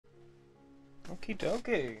Okie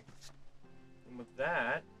dokie. And with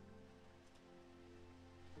that...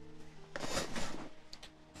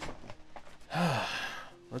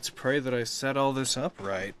 let's pray that I set all this up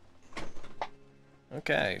right.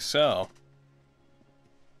 Okay, so...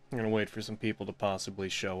 I'm gonna wait for some people to possibly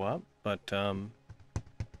show up, but,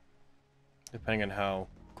 depending on how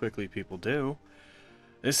quickly people do,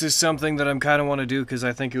 this is something that I'm kind of want to do because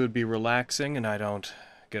I think it would be relaxing, and I don't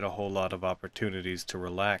get a whole lot of opportunities to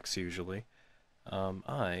relax usually.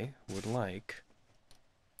 I would like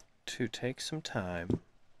to take some time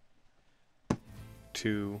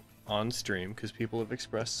to, on stream, because people have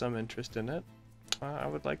expressed some interest in it, I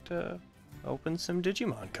would like to open some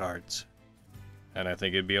Digimon cards. And I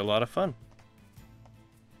think it'd be a lot of fun.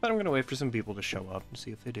 But I'm going to wait for some people to show up and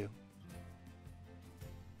see if they do.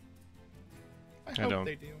 I hope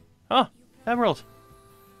they do. Oh, Emerald.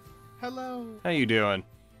 Hello. How you doing?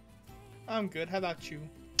 I'm good. How about you?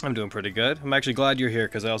 I'm doing pretty good. I'm actually glad you're here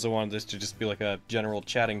because I also wanted this to just be like a general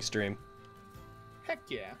chatting stream. Heck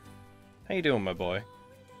yeah. How you doing, my boy?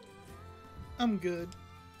 I'm good.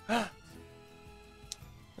 There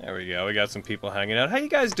we go. We got some people hanging out. How you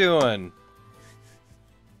guys doing?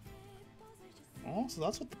 Oh, so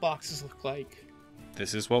that's what the boxes look like.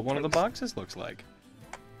 This is what one of the boxes looks like.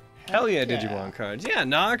 Hell yeah, Digimon cards. Yeah,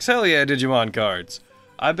 Nox, hell yeah, Digimon cards.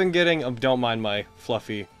 I've been getting, don't mind my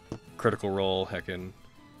fluffy Critical Role heckin'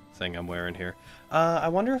 thing I'm wearing here. I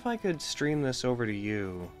wonder if I could stream this over to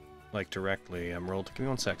you, like directly, Emerald. Give me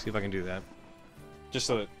one sec, see if I can do that. Just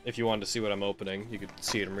so that if you wanted to see what I'm opening, you could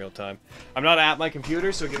see it in real time. I'm not at my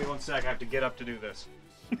computer, so give me one sec, I have to get up to do this.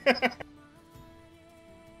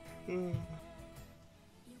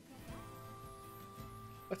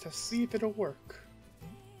 Let's just see if it'll work.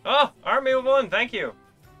 Oh, Army of One, thank you.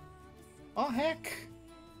 Oh, heck.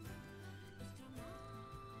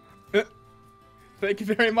 Thank you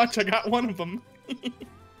very much, I got one of them.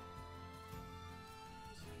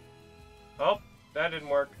 Oh, that didn't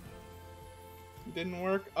work. Didn't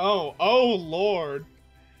work? Oh, oh lord.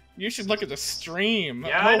 You should look at the stream.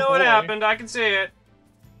 Yeah, oh, I know what boy. happened, I can see it.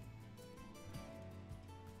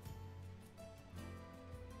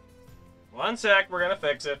 One sec, we're gonna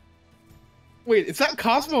fix it. Wait, is that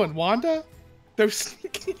Cosmo and Wanda? They're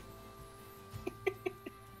sneaking.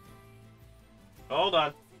 Hold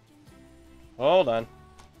on. Hold on.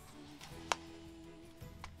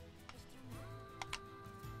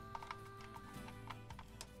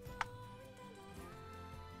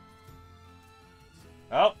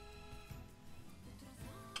 Oh.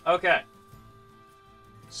 Okay.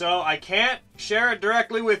 So I can't share it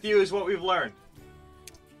directly with you is what we've learned.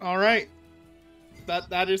 Alright.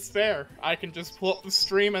 That is fair. I can just pull up the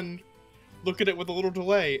stream and look at it with a little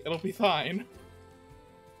delay. It'll be fine.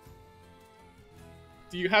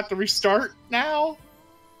 Do you have to restart now?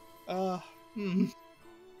 There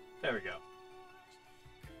we go.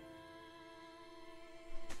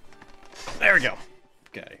 There we go.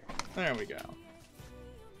 Okay. There we go.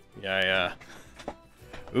 Yeah.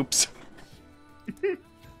 Oops.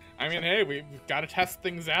 I mean, hey, we've got to test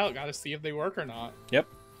things out. Got to see if they work or not. Yep,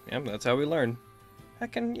 that's how we learn. Hell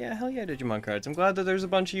yeah, Digimon cards. I'm glad that there's a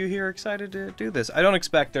bunch of you here excited to do this. I don't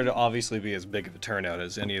expect there to obviously be as big of a turnout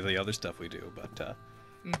as any of the other stuff we do, but,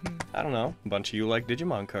 I don't know. A bunch of you like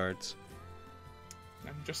Digimon cards.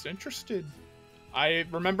 I'm just interested. I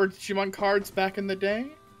remember Digimon cards back in the day,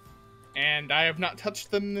 and I have not touched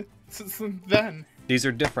them since then. These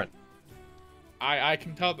are different. I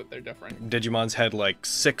can tell that they're different. Digimon's had like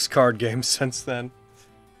 6 card games since then.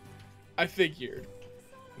 I figured.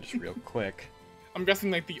 Just real quick. I'm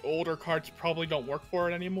guessing like the older cards probably don't work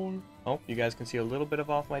for it anymore. Oh, you guys can see a little bit of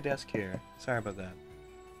off my desk here. Sorry about that.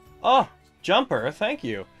 Oh, Jumper, thank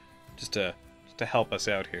you. Just to help us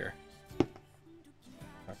out here.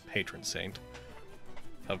 Our patron saint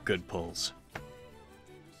of good pulls.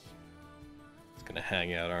 It's gonna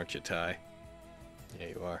hang out, aren't you, Ty? Yeah,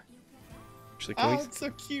 you are. Actually, It's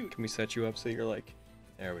so cute. Can we set you up so you're like...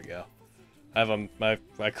 There we go.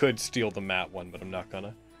 I could steal the matte one, but I'm not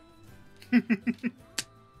gonna.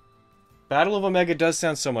 Battle of Omega does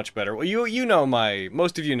sound so much better. Well, you know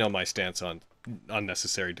most of you know my stance on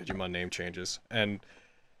unnecessary Digimon name changes, and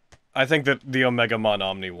I think that the Omegamon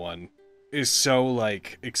Omni one is so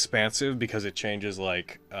like expansive because it changes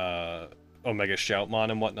like Omega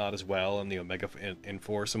Shoutmon and whatnot as well, and the Omega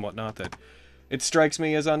Enforce and whatnot, that it strikes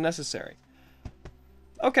me as unnecessary.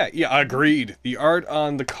 Okay, yeah, agreed. The art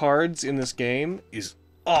on the cards in this game is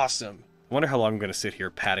awesome. I wonder how long I'm going to sit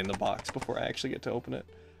here patting the box before I actually get to open it.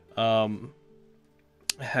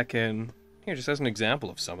 Heckin'... Here, just as an example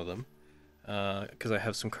of some of them. Because I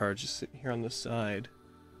have some cards just sitting here on the side.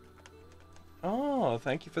 Oh,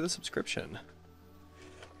 thank you for the subscription.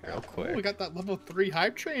 real quick. Oh, we got that level 3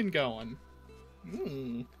 hype train going.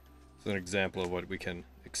 Hmm. It's an example of what we can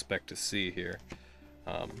expect to see here.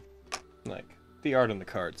 Like, the art on the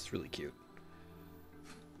cards is really cute.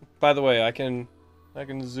 By the way, I can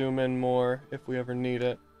zoom in more if we ever need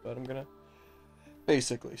it, but I'm gonna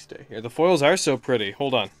basically stay here. The foils are so pretty.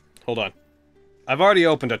 Hold on. I've already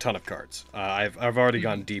opened a ton of cards. I've already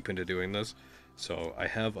gone deep into doing this, so I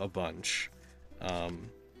have a bunch.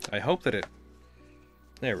 I hope that it...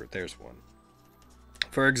 There's one.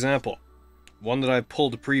 For example, one that I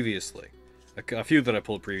pulled previously. A few that I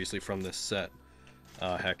pulled previously from this set.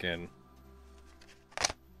 Heckin'.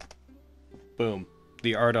 Boom.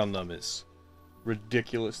 The art on them is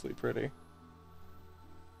ridiculously pretty.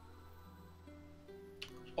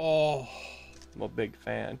 Oh... I'm a big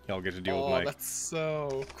fan. Y'all get to deal with my... Oh, that's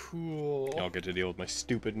so cool. Y'all get to deal with my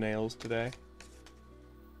stupid nails today.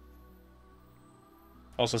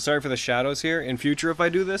 Also, sorry for the shadows here. In future, if I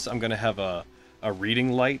do this, I'm gonna have a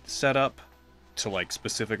reading light set up to, like,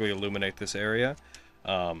 specifically illuminate this area.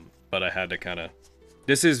 But I had to kind of...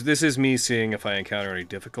 This is me seeing if I encounter any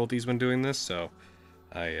difficulties when doing this, so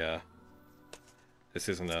this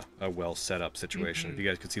isn't a well set up situation. If you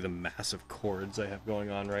guys could see the massive cords I have going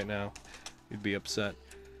on right now, you'd be upset.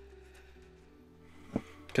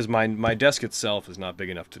 Because my desk itself is not big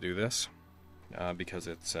enough to do this. Because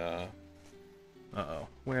it's, uh-oh.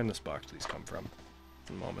 Where in this box do these come from?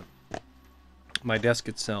 In a moment. My desk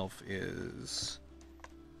itself is...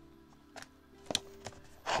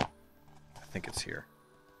 I think it's here.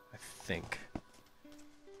 I think.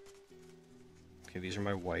 Okay, these are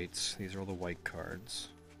my whites. These are all the white cards.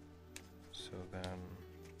 So then,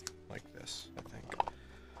 like this, I think.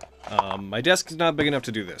 My desk is not big enough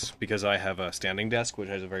to do this, because I have a standing desk, which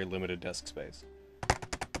has a very limited desk space.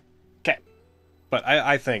 Okay. But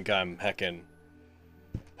I think I'm heckin'...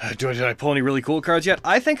 Did I pull any really cool cards yet?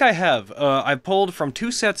 I think I have. I pulled from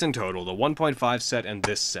 2 sets in total, the 1.5 set and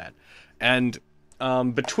this set. And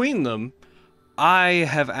between them, I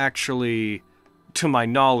have actually... to my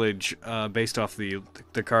knowledge, based off the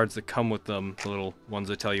cards that come with them, the little ones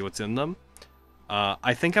that tell you what's in them,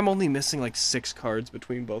 I think I'm only missing like 6 cards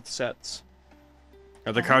between both sets.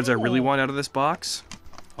 Are the cards I really want out of this box?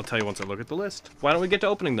 I'll tell you once I look at the list. Why don't we get to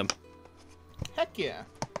opening them? Heck yeah.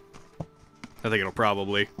 I think it'll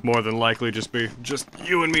probably, more than likely, just be just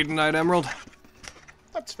you and me tonight, Emerald.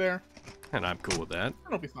 That's fair. And I'm cool with that.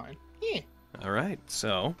 That'll be fine. Yeah. Alright,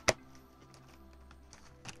 so...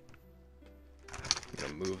 I'm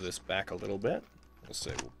gonna move this back a little bit. We'll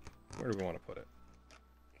say, where do we want to put it?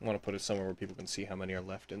 I want to put it somewhere where people can see how many are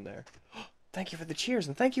left in there. Thank you for the cheers,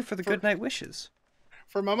 and thank you for the good night wishes.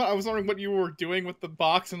 For a moment, I was wondering what you were doing with the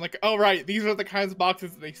box, and like, oh right, these are the kinds of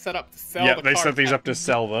boxes they set up to sell. Yeah, they set these up to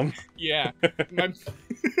sell them. Yeah, but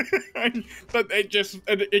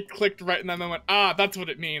it clicked right in that moment. Ah, that's what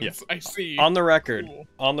it means. Yeah. I see. On the record,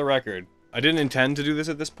 I didn't intend to do this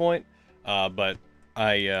at this point, but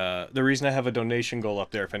the reason I have a donation goal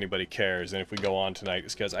up there, if anybody cares, and if we go on tonight,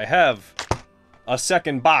 is because I have a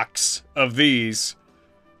second box of these.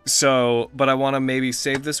 So, but I want to maybe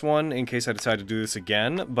save this one in case I decide to do this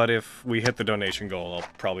again. But if we hit the donation goal, I'll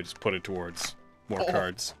probably just put it towards more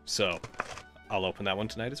cards. So, I'll open that one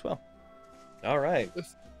tonight as well. All right,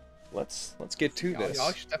 let's get to this.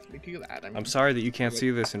 Y'all should definitely do that. I'm sorry that you can't see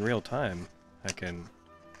this in real time. I'm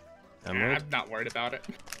not worried about it.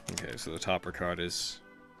 Okay, so the topper card is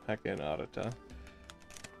heckin' Adata.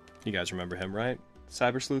 You guys remember him, right?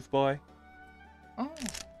 Cyber Sleuth Boy? Oh.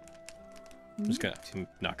 I'm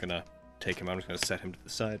not gonna take him out. I'm just gonna set him to the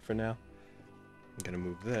side for now. I'm gonna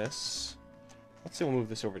move this. Let's say we'll move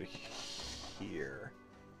this over to here,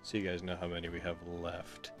 so you guys know how many we have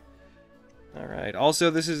left. All right.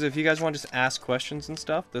 Also, this is if you guys want to just ask questions and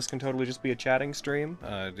stuff. This can totally just be a chatting stream.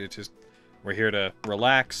 We're here to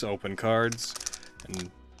relax, open cards,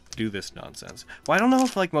 and do this nonsense. Well, I don't know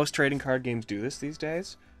if like most trading card games do this these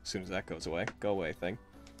days. As soon as that goes away, go away thing.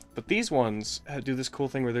 But these ones do this cool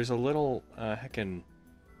thing where there's a little heckin'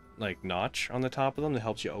 like notch on the top of them that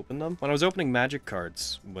helps you open them. When I was opening Magic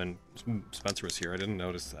cards when Spencer was here, I didn't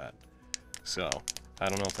notice that. So I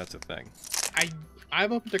don't know if that's a thing.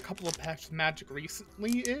 I've opened a couple of packs of Magic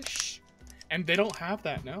recently-ish, and they don't have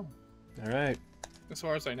that. No. All right. As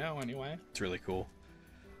far as I know, anyway. It's really cool.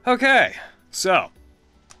 Okay, so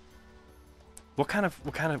what can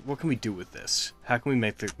we do with this? How can we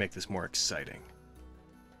make this more exciting?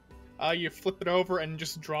 You flip it over and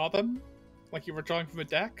just draw them, like you were drawing from a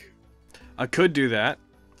deck. I could do that.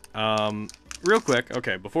 Real quick,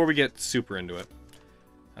 okay, before we get super into it.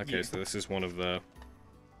 Okay, yeah. So this is one of the...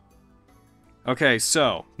 Okay,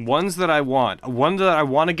 so, ones that I want. One that I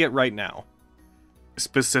want to get right now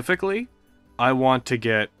specifically, I want to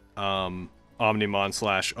get Omnimon /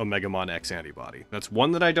 Omegamon X antibody. That's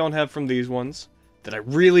one that I don't have from these ones that I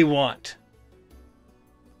really want.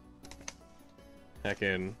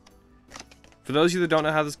 Heckin'. For those of you that don't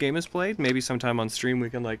know how this game is played, maybe sometime on stream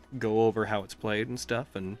we can like go over how it's played and stuff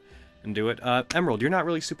and do it. Emerald, you're not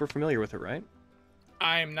really super familiar with it, right?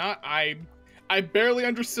 I'm not. I barely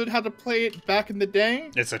understood how to play it back in the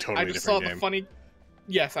day. It's a totally different game. I just saw the funny.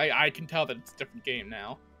 Yes, I can tell that it's a different game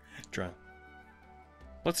now.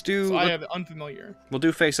 Let's do. So I am unfamiliar. We'll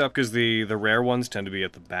do face up because the rare ones tend to be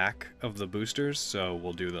at the back of the boosters, so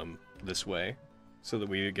we'll do them this way, so that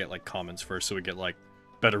we get like comments first, so we get like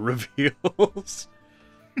better reveals.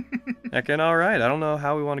 Heckin', alright. I don't know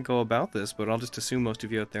how we want to go about this, but I'll just assume most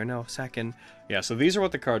of you out there know. Second. Yeah, so these are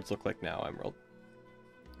what the cards look like now, Emerald.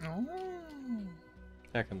 Oh.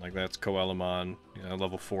 Heckin', like that's Koelamon. You know,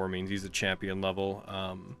 level 4 means he's a champion level.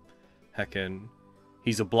 Heckin',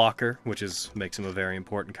 he's a blocker, which makes him a very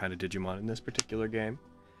important kind of Digimon in this particular game.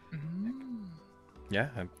 Yeah.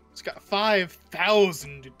 He's got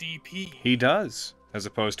 5,000 DP. He does, as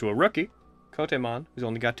opposed to a rookie, Kotemon, who's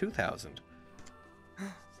only got 2,000.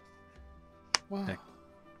 Wow.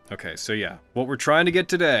 Okay, so yeah, what we're trying to get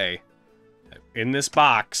today, in this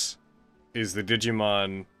box, is the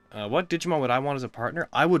Digimon. What Digimon would I want as a partner?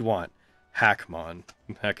 I would want Hackmon.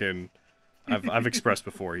 Heckin', I've expressed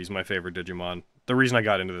before, he's my favorite Digimon. The reason I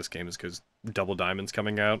got into this game is because Double Diamond's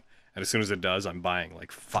coming out, and as soon as it does, I'm buying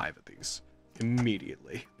like 5 of these.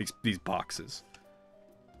 Immediately. These boxes.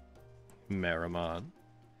 Meramon.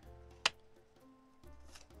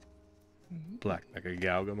 Black Mega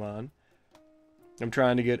Gaugamon. I'm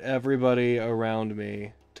trying to get everybody around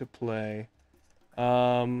me to play.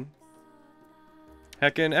 Heckin'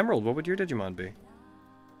 Emerald, what would your Digimon be?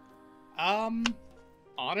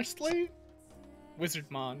 Honestly,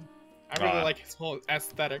 Wizardmon. I really like his whole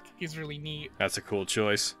aesthetic. He's really neat. That's a cool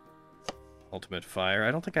choice. Ultimate Fire.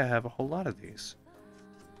 I don't think I have a whole lot of these.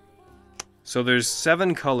 So there's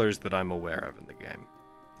 7 colors that I'm aware of in the game.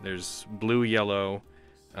 There's blue, yellow,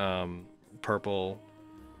 purple,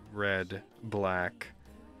 red, black,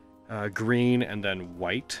 green, and then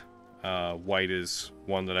white. White is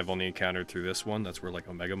one that I've only encountered through this one. That's where like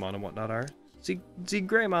Omegamon and whatnot are.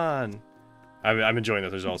 Greymon. I'm enjoying that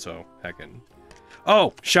there's also heckin'.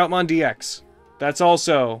 Oh, Shoutmon DX. That's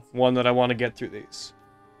also one that I want to get through these.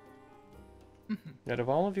 Out of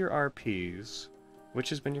all of your RPs, which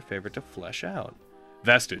has been your favorite to flesh out?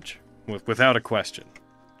 Vestige, without a question.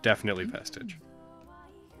 Definitely Vestige.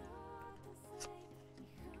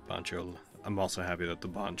 Boncho. I'm also happy that the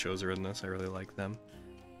Bonchos are in this. I really like them.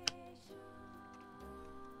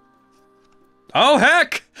 Oh,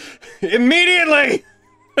 heck! Immediately!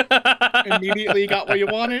 Immediately got what you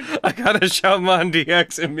wanted? I got a Shoutmon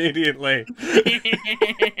DX immediately.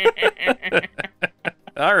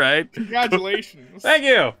 All right. Congratulations. Thank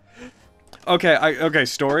you. Okay,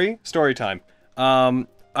 story time. I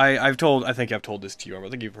think I've told this to you. I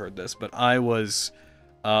think you've heard this, but I was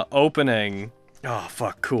opening. Oh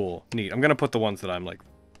fuck, cool, neat. I'm gonna put the ones that I'm like.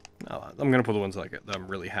 I'm gonna put the ones that I'm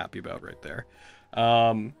really happy about right there.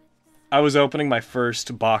 I was opening my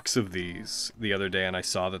first box of these the other day, and I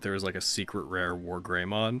saw that there was like a secret rare War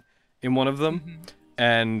Greymon in one of them.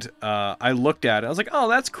 And I looked at it. I was like, oh,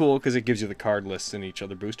 that's cool, because it gives you the card lists in each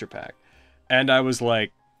other booster pack. And I was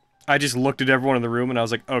like, I just looked at everyone in the room, and I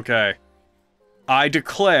was like, okay, I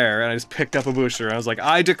declare, and I just picked up a booster, and I was like,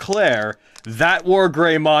 I declare that War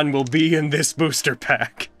Greymon will be in this booster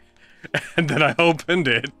pack. And then I opened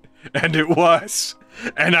it, and it was.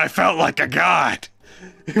 And I felt like a god.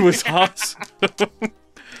 It was awesome.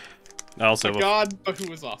 Also, a god, but who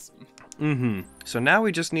was awesome. So now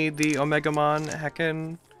we just need the Omegamon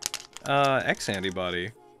heckin' X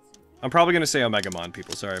antibody. I'm probably gonna say Omegamon,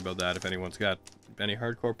 people. Sorry about that if anyone's got any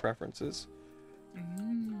hardcore preferences.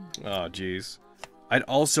 Oh, jeez. I'd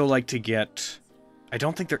also like to get... I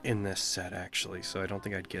don't think they're in this set, actually, so I don't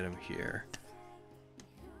think I'd get them here.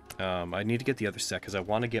 I need to get the other set, because I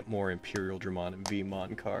want to get more Imperial Dramon and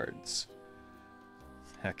Vmon cards.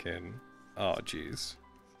 Heckin'. Oh, jeez.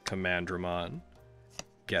 Commandramon.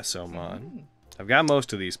 Gessomon. I've got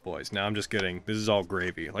most of these boys. Now I'm just getting... This is all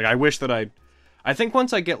gravy. Like, I wish that I think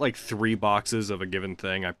once I get, like, 3 boxes of a given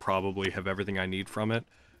thing, I probably have everything I need from it.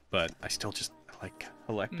 But I still just like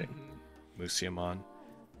collecting. Museumon.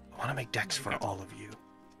 I want to make decks for all of you.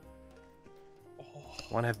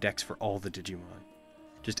 I want to have decks for all the Digimon.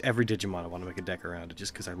 Just every Digimon I want to make a deck around it,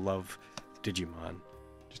 just because I love Digimon.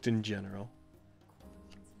 Just in general.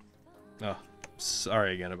 Oh,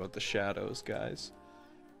 sorry again about the shadows, guys.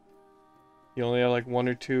 You only have like 1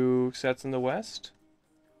 or 2 sets in the West?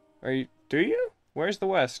 Do you? Where's the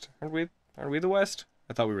West? Aren't we the West?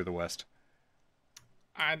 I thought we were the West.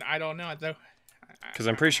 I don't know. Because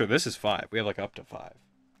I'm pretty sure this is 5. We have like up to 5.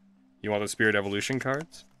 You want the Spirit Evolution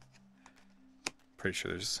cards? Pretty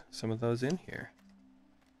sure there's some of those in here.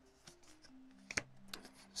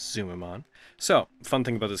 Zoom them on. So, fun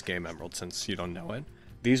thing about this game, Emerald, since you don't know it.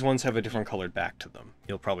 These ones have a different colored back to them.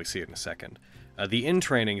 You'll probably see it in a second. The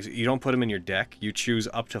in-trainings, you don't put them in your deck. You choose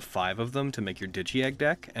up to 5 of them to make your Digi-Egg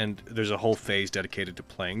deck, and there's a whole phase dedicated to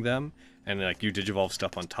playing them, and like you Digivolve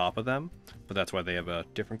stuff on top of them. But that's why they have a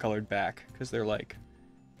different colored back, because they're like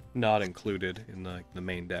not included in the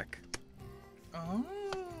main deck. Oh,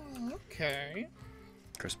 okay.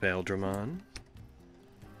 Crispaldramon.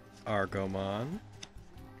 Argomon.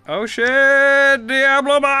 Oh shit!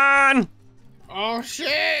 Diablomon! Oh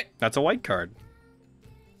shit! That's a white card.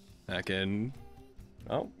 I can...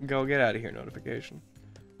 Oh, go get out of here, notification.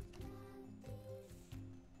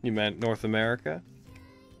 You meant North America?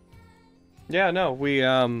 Yeah, no, we,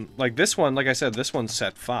 like this one, like I said, this one's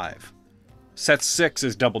set 5. Set 6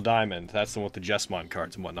 is Double Diamond. That's the one with the Jessmon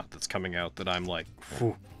cards and whatnot that's coming out that I'm like,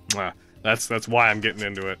 whew, that's why I'm getting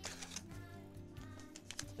into it.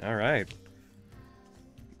 Alright.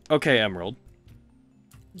 Okay, Emerald.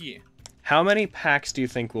 Yeah. How many packs do you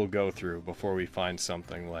think we'll go through before we find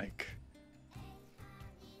something, like,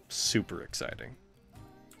 super exciting?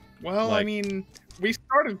 Well, like, I mean, we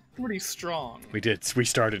started pretty strong. We did. We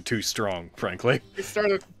started too strong, frankly. We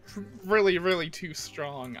started really, really too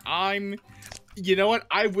strong. You know what?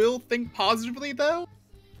 I will think positively, though.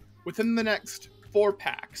 Within the next 4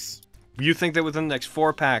 packs. You think that within the next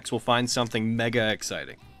 4 packs we'll find something mega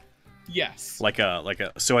exciting? Yes.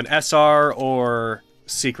 So an SR or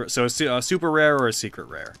secret, so a super rare or a secret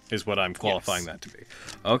rare is what I'm qualifying that to be.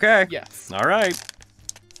 Okay. Yes. All right.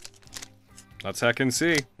 Let's heckin'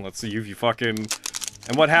 see. Let's see if you fucking...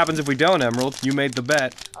 And what happens if we don't, Emerald? You made the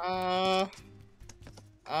bet. I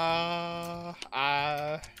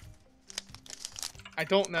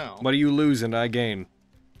don't know. What do you lose and I gain?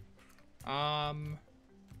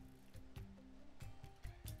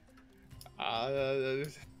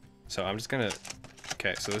 So I'm just gonna...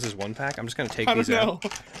 Okay, so this is 1 pack. I'm just gonna take these out.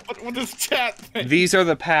 What does chat think? These are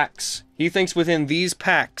the packs. He thinks within these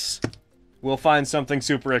packs we'll find something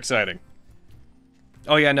super exciting.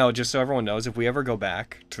 Oh yeah, no, just so everyone knows, if we ever go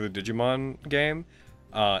back to the Digimon game,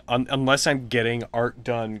 unless I'm getting art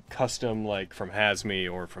done custom, like, from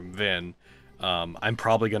Hasme or from Vin, I'm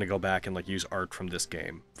probably gonna go back and, like, use art from this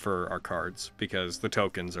game for our cards, because the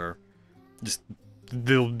tokens are just...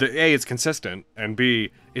 A, it's consistent, and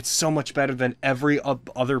B, it's so much better than every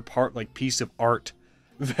other piece of art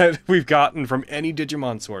that we've gotten from any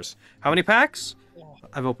Digimon source. How many packs?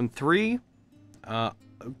 I've opened 3.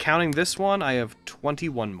 Counting this one, I have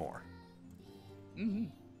 21 more. Mm-hmm.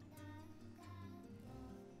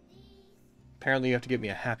 Apparently you have to get me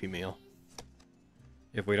a Happy Meal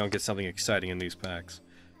if we don't get something exciting in these packs.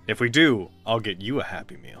 If we do, I'll get you a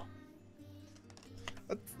Happy Meal.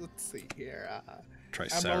 Let's see here. Try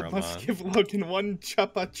Emerald must Saruman. give Logan 1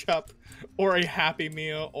 Chupa Chup, or a Happy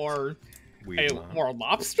Meal, or a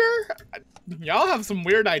lobster? Y'all have some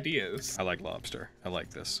weird ideas. I like lobster. I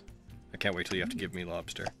like this. I can't wait till you have to give me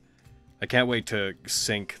lobster. I can't wait to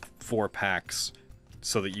sync 4 packs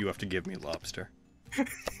so that you have to give me lobster.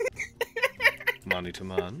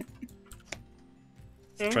 Monitaman.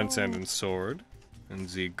 Transcendent Sword. And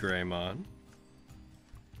Z Greymon.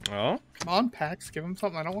 Oh. Come on, packs. Give him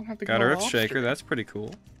something. I don't want to have to Got go Earth lobster. Shaker. That's pretty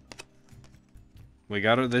cool. We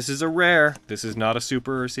got it. This is a rare. This is not a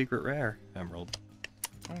super or secret rare, Emerald.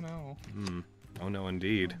 Oh no. Oh no,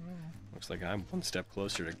 indeed. Oh, no. Looks like I'm 1 step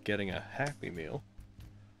closer to getting a Happy Meal.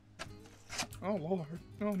 Oh lord.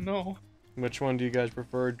 Oh no. Which one do you guys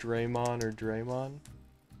prefer, Draymon or Draymon?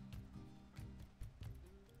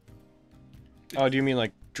 Oh, do you mean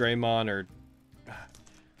like Draymon or...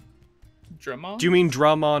 Drummond? Do you mean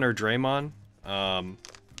Drummon or Draymon?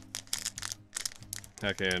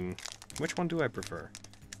 Which one do I prefer?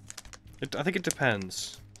 I think it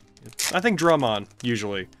depends. I think Drummon,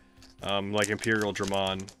 usually. Like Imperial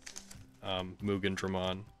Drummon. Mugen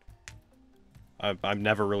Drummon. I've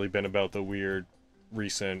never really been about the weird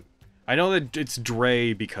recent... I know that it's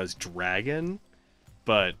Dre because dragon,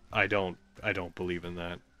 but I don't believe in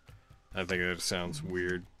that. I think it sounds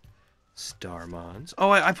weird. Starmons.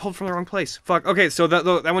 Oh, I pulled from the wrong place. Fuck. Okay, so that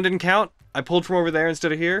one didn't count. I pulled from over there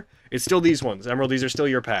instead of here. It's still these ones. Emerald, these are still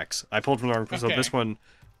your packs. I pulled from the wrong place, so this one...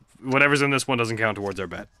 Whatever's in this one doesn't count towards our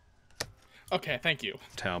bet. Okay, thank you.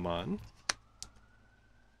 Talmon.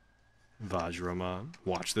 Vajramon.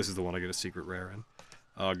 Watch, this is the one I get a secret rare in.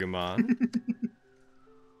 Agumon.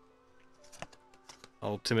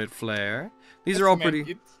 Ultimate Flare. These are all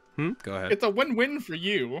pretty... Go ahead. It's a win-win for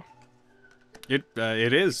you. It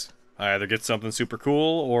is. I either get something super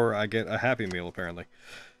cool, or I get a Happy Meal, apparently.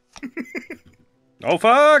 Oh,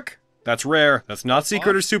 fuck! That's rare. That's not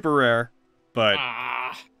secret or super rare, but...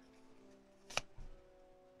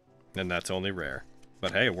 And that's only rare.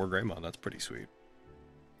 But hey, War Greymon, that's pretty sweet.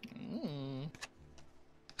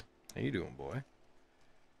 How you doing, boy?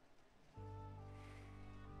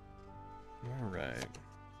 Alright.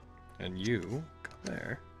 And you, go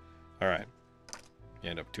there. Alright. You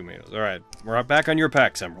end up 2 tomatoes. Alright, we're back on your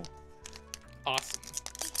packs, Emerald. Awesome.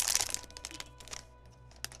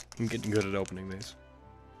 I'm getting good at opening these.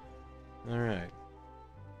 Alright.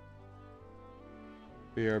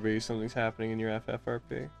 BRB, something's happening in your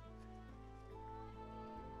FFRP.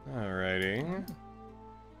 Alrighty.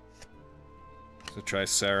 So try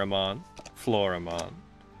Saramon, Floramon,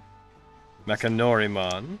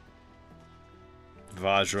 Mechanorimon,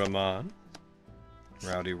 Vajramon,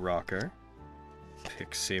 Rowdy Rocker,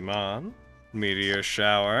 Piximon, Meteor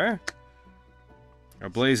Shower, a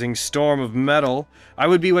Blazing Storm of Metal. I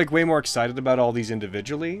would be like way more excited about all these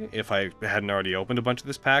individually if I hadn't already opened a bunch of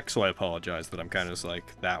this pack, so I apologize that I'm kind of just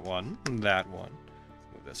like that one, that one.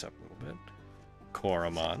 Move this up a little bit.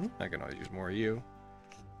 Koromon. I can always use more of you.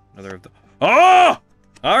 Another of the... Oh!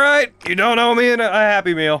 Alright, you don't owe me a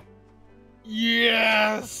Happy Meal.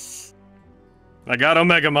 Yes! I got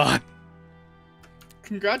Omegamon.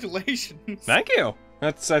 Congratulations. Thank you.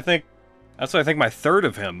 That's I think my third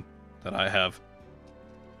of him that I have.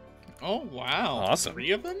 Oh wow. Awesome.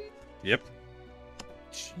 3 of them? Yep.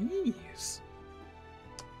 Jeez.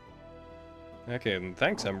 Okay, and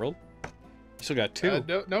thanks, Emerald. You still got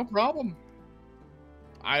 2. No problem.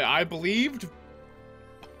 I believed.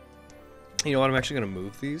 You know what? I'm actually going to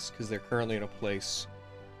move these because they're currently in a place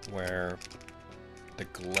where the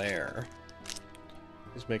glare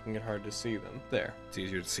is making it hard to see them. There. It's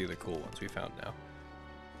easier to see the cool ones we found now.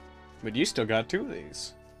 But you still got 2 of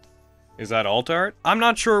these. Is that alt art? I'm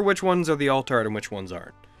not sure which ones are the alt art and which ones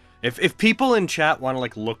aren't. If people in chat want to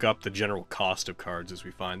like look up the general cost of cards as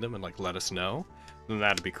we find them and like let us know, then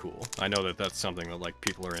that'd be cool. I know that that's something that like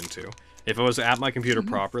people are into. If I was at my computer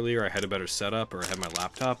properly, or I had a better setup, or I had my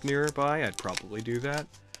laptop nearby, I'd probably do that.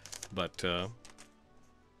 But,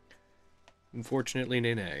 unfortunately,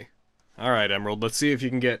 nay. Alright, Emerald, let's see if you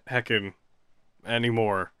can get heckin' any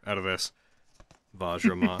more out of this.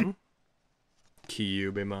 Vajramon.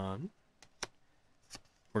 Kyubimon.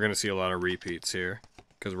 We're gonna see a lot of repeats here,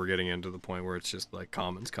 because we're getting into the point where it's just like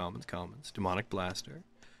commons. Demonic Blaster.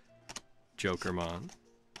 Jokermon.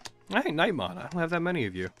 Hey, Nightmon, I don't have that many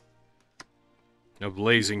of you. A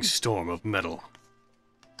Blazing Storm of Metal.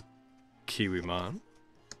 Kiwimon.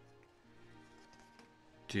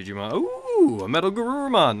 Digimon. Ooh, a Metal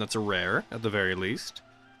Garurumon. That's a rare, at the very least.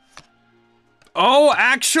 Oh,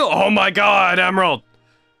 oh my god, Emerald!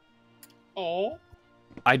 Oh.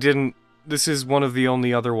 I didn't... This is one of the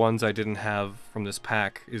only other ones I didn't have from this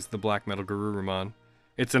pack, is the Black Metal Garurumon.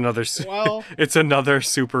 It's another... Well... it's another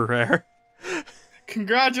super rare.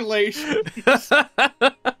 Congratulations!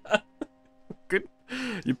 Good.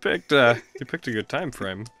 You picked a good time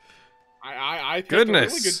frame. I picked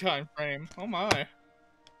Goodness. a really good time frame. Oh my.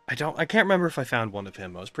 I can't remember if I found one of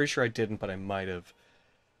him. I was pretty sure I didn't, but I might have.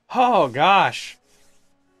 Oh gosh.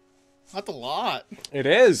 That's a lot. It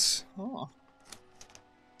is. Huh.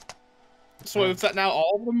 So is that now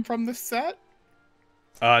all of them from this set?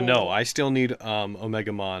 No, I still need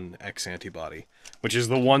Omegamon X Antibody, which is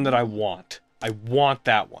the one that I want. I want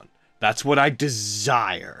that one. That's what I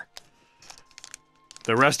desire.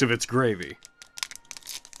 The rest of it's gravy.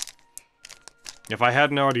 If I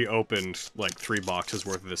hadn't already opened, like, 3 boxes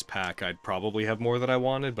worth of this pack, I'd probably have more that I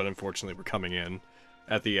wanted, but unfortunately we're coming in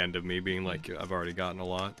at the end of me being like, I've already gotten a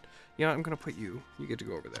lot. You know, I'm gonna put you. You get to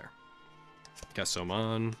go over there.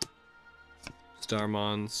 Kasomon.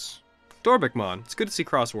 Starmons. Dorbikmon. It's good to see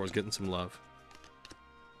Cross Wars getting some love.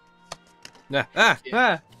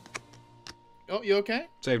 Ah! Oh, you okay?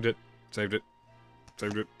 Saved it. Saved it.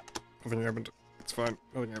 Saved it. Nothing happened. It's fine.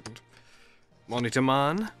 Nothing happened.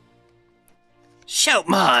 Monitamon.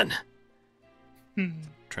 Shoutmon!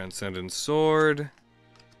 Transcendent Sword.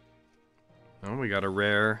 Oh, we got a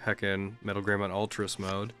rare heckin' Metal Greymon Ultras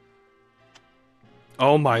mode.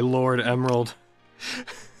 Oh my lord, Emerald.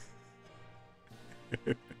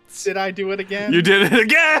 Did I do it again? You did it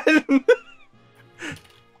again!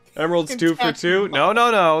 Emerald's 2 for 2?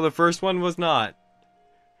 No. The first one was not.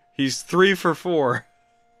 He's 3 for 4.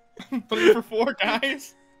 3 for 4,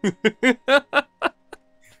 guys?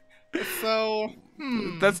 So,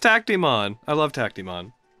 That's Tactimon. I love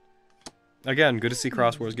Tactimon. Again, good to see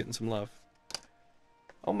Cross Wars getting some love.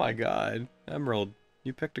 Oh my god. Emerald,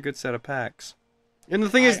 you picked a good set of packs. And the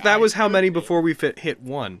thing is, that was how many before we hit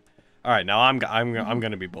 1. Alright, now I'm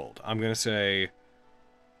gonna be bold. I'm gonna say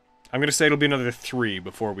it'll be another 3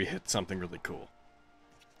 before we hit something really cool.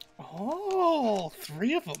 Oh,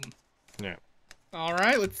 3 of them. Yeah.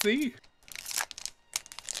 Alright, let's see.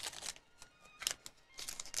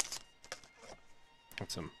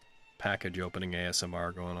 Got some package opening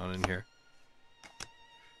ASMR going on in here.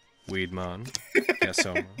 Weedmon,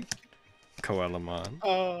 Gesomon, Koalamon,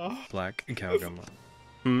 Black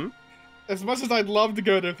Galgamon. As much as I'd love to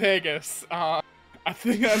go to Vegas, I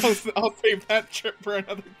think I'll save that trip for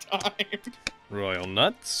another time. Royal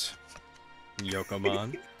Nuts,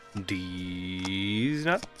 Yokomon, D's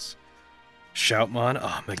Nuts, Shoutmon,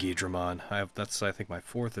 Megidramon. That's I think my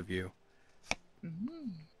 4th of you.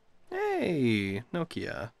 Hey,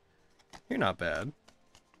 Nokia, you're not bad.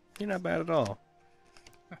 You're not bad at all.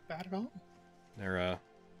 Not bad at all. They're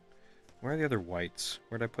where are the other whites?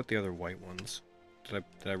 Where'd I put the other white ones? Did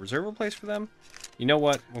I reserve a place for them? You know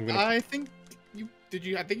what? I think you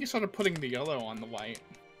did. I think you started putting the yellow on the white.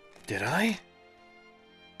 Did I?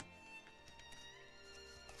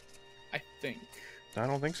 I think. I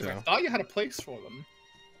don't think so. I thought you had a place for them.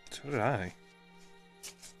 So did I.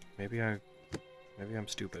 Maybe I'm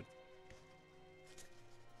stupid.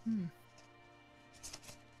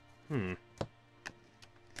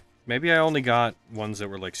 Maybe I only got ones that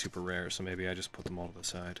were like super rare, so maybe I just put them all to the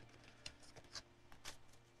side.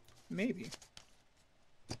 Maybe.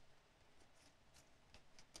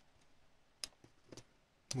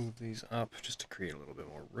 Move these up just to create a little bit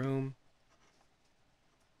more room.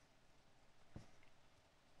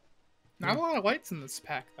 Not a lot of whites in this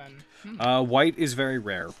pack, then. White is very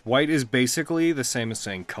rare. White is basically the same as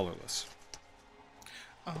saying colorless.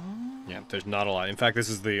 Oh. Yeah, there's not a lot. In fact, this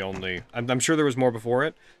is the only... I'm sure there was more before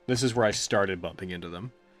it. This is where I started bumping into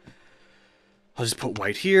them. I'll just put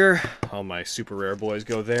white here. All my super rare boys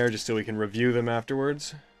go there, just so we can review them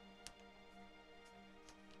afterwards.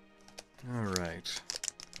 Alright.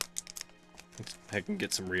 I can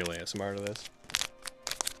get some real ASMR to this.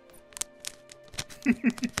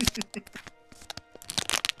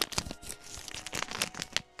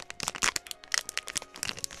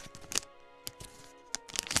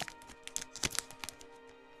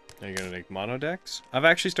 Are you gonna make mono decks? I've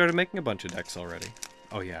actually started making a bunch of decks already.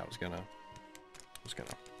 Oh yeah, I was gonna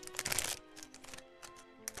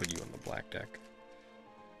put you on the black deck.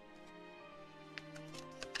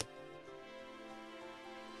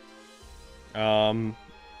 I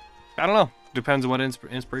don't know. Depends on what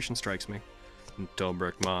inspiration strikes me.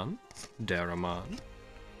 Tobrukmon, Daramon,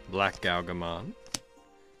 Black Galgamon,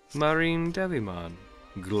 Marine Devimon,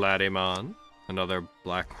 Gladimon, another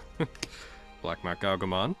Black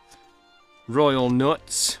Galgamon, Royal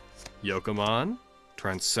Nuts, Yokomon,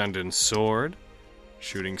 Transcendent Sword,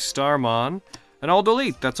 Shooting Starmon, and I'll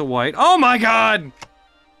delete. That's a white. Oh my god!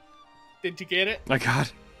 Did you get it? I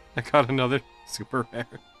got another super rare.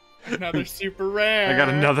 Another super rare. I got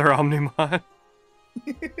another Omnimon.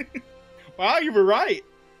 Wow, you were right.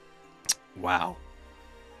 Wow.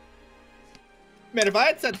 Man, if I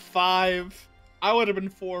had said 5, I would have been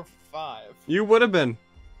 4 for 5. You would have been.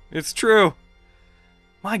 It's true.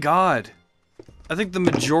 My god. I think the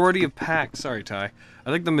majority of packs... Sorry, Ty.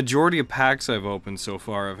 I think the majority of packs I've opened so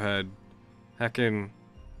far have had... Heckin'...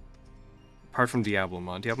 Apart from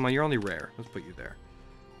Diablomon. Diablomon, you're only rare. Let's put you there.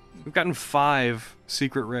 We've gotten 5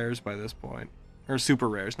 secret rares by this point. Or super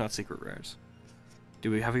rares, not secret rares.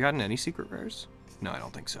 Have we gotten any secret rares? No, I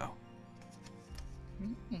don't think so.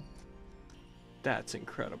 That's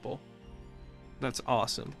incredible. That's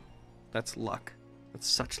awesome. That's luck. That's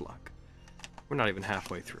such luck. We're not even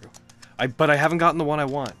halfway through. But I haven't gotten the one I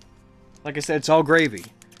want. Like I said, it's all gravy.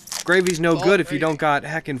 Gravy's no good if you don't got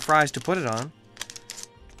heckin' fries to put it on.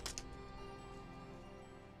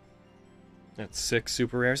 That's 6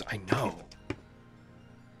 super rares? I know.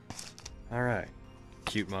 Alright.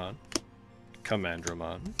 Cutemon.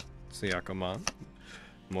 Commandramon. Siakomon.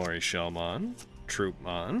 Morishellmon.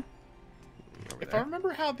 Troopmon. If I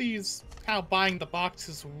remember how buying the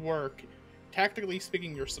boxes work, tactically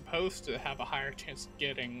speaking, you're supposed to have a higher chance of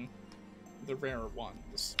getting the rarer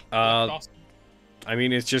ones. I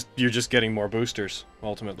mean, you're just getting more boosters,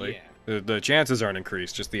 ultimately. Yeah. The chances aren't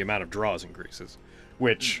increased, just the amount of draws increases.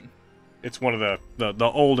 Which, it's one of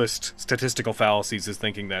the oldest statistical fallacies is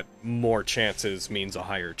thinking that more chances means a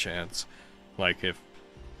higher chance. Like, if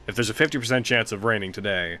there's a 50% chance of raining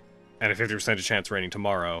today, and a 50% chance of raining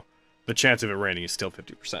tomorrow, the chance of it raining is still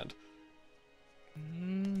 50%.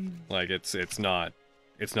 Like, it's not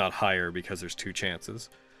higher because there's 2 chances.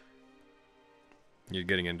 You're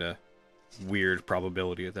getting into weird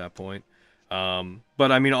probability at that point.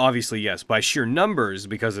 But I mean, obviously, yes, by sheer numbers,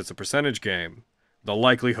 because it's a percentage game, the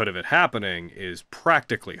likelihood of it happening is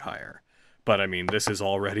practically higher. But I mean, this is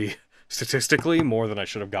already statistically more than I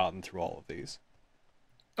should have gotten through all of these.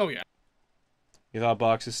 Oh, yeah. You thought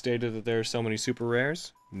boxes stated that there are so many super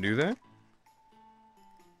rares? Do they?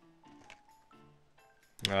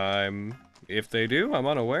 If they do, I'm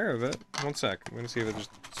unaware of it. One sec. I'm gonna see if there's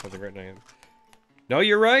something right now. No,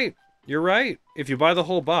 you're right. You're right. If you buy the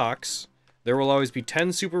whole box, there will always be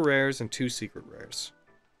 10 super rares and 2 secret rares.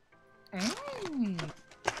 Mm.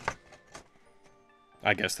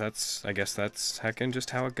 I guess that's heckin' just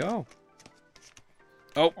how it go.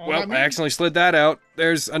 Oh, All well, I mean- I accidentally slid that out.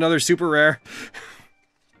 There's another super rare.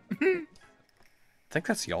 I think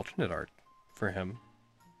that's the alternate art for him.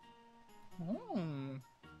 Mm.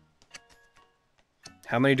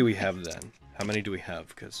 How many do we have then? How many do we have?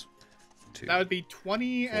 Because 2, That would be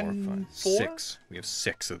 20 4, and 5, 4? 6. We have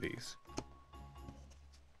 6 of these.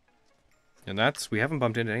 And we haven't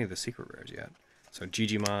bumped into any of the secret rares yet. So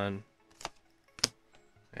Digimon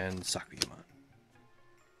and Sakuyamon.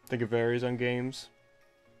 I think it varies on games.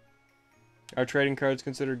 Are trading cards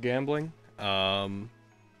considered gambling? I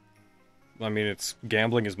mean, it's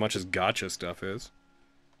gambling as much as gacha stuff is.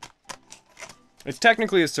 It's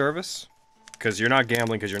technically a service, because you're not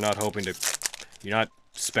gambling because you're not you're not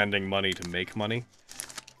spending money to make money.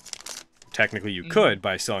 Technically you could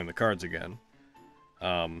by selling the cards again.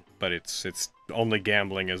 But it's only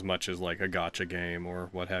gambling as much as like a gacha game or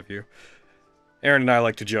what have you. Aaron and I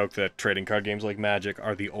like to joke that trading card games like Magic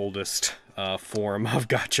are the oldest form of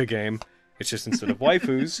gacha game. It's just instead of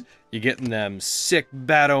waifus, you're getting them sick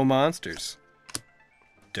battle monsters.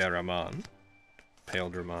 Deramon.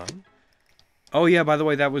 Paildramon. Oh yeah, by the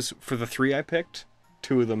way, that was for the 3 I picked.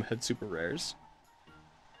 2 of them had super rares.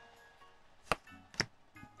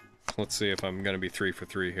 Let's see if I'm gonna be 3 for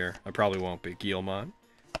 3 here. I probably won't be. Guilmon,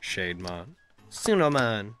 Shademon,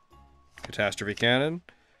 Sunomon, Catastrophe Cannon,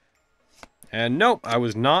 and nope, I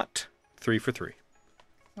was not 3 for 3.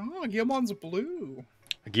 Oh, Guilmon's blue.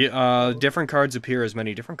 Different cards appear as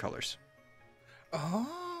many different colors.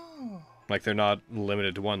 Oh. Like they're not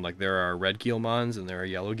limited to one. Like there are red Guilmons and there are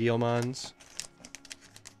yellow Guilmons.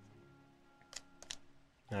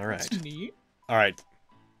 All right. That's neat. All right.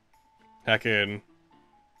 Heckin'.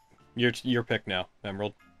 Your pick now,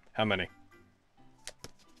 Emerald. How many?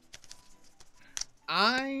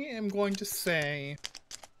 I am going to say...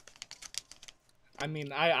 I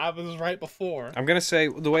mean, I was right before. I'm gonna say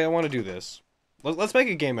the way I want to do this. Let's make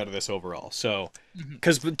a game out of this overall. So,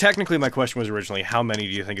 because technically my question was originally how many do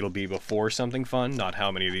you think it'll be before something fun, not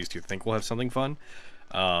how many of these do you think will have something fun.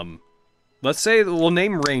 Let's say we'll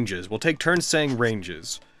name ranges. We'll take turns saying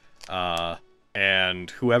ranges, and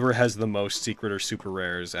whoever has the most secret or super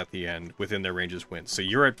rares at the end within their ranges wins. So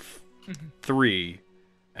you're at 3,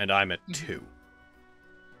 and I'm at 2.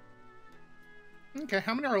 Okay,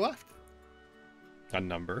 how many are left? A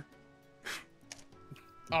number.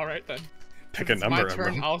 All right then. Pick a It's number. my turn.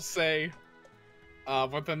 Emerald. I'll say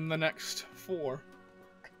within the next 4.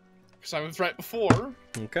 Because I was right before,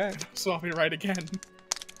 Okay. so I'll be right again.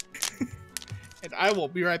 And I will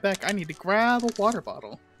be right back. I need to grab a water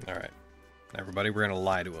bottle. All right. Everybody, we're gonna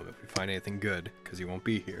lie to him if we find anything good, because he won't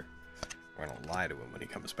be here. We're gonna lie to him when he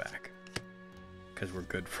comes back, because we're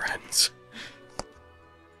good friends.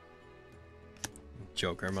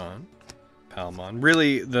 Jokermon, Palmon.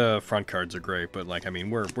 Really, the front cards are great, but like, I mean,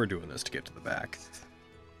 we're doing this to get to the back.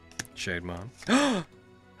 Shademon.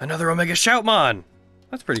 Another Omega Shoutmon!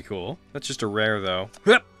 That's pretty cool. That's just a rare, though.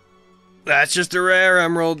 That's just a rare,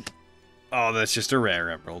 Emerald. Oh, that's just a rare,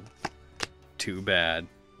 Emerald. Too bad.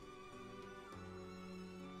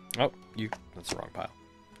 Oh, that's the wrong pile.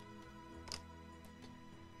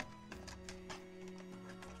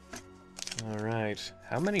 Alright.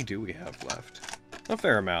 How many do we have left? A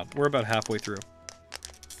fair amount. We're about halfway through.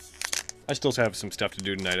 I still have some stuff to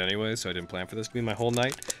do tonight anyway, so I didn't plan for this to be my whole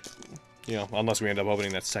night. You know, unless we end up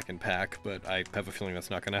opening that second pack, but I have a feeling that's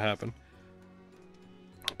not going to happen.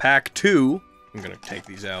 Pack 2. I'm going to take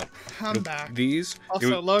these out. I'm back. These.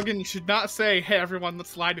 Also, Logan, you should not say, hey everyone,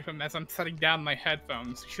 let's lie to him as I'm setting down my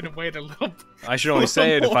headphones. You should have waited a little I should only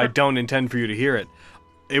say it if I more. don't intend for you to hear it.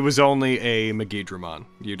 It was only a Megidramon.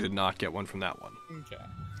 You did not get one from that one. Okay.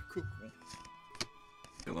 Cool.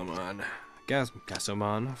 Pillamon,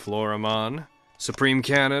 Gasomon, Floramon, Supreme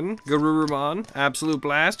Cannon, Garurumon, Absolute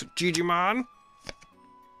Blast, Gigimon,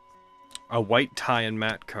 a white tie and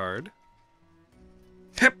mat card.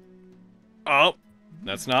 Hip! Oh,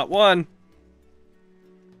 that's not one.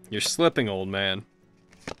 You're slipping, old man.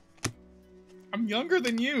 I'm younger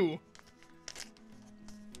than you.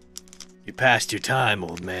 You passed your time,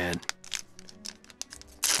 old man.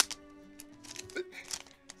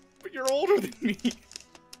 But you're older than me.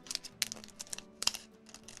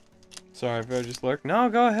 Sorry if I just lurked. No,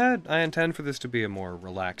 go ahead. I intend for this to be a more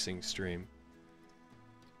relaxing stream.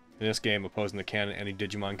 In this game, opposing the canon, any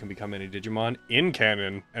Digimon can become any Digimon. In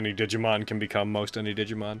canon, any Digimon can become most any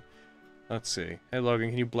Digimon. Let's see. Hey,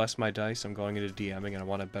 Logan, can you bless my dice? I'm going into DMing and I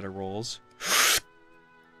want better rolls.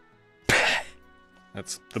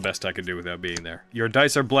 That's the best I could do without being there. Your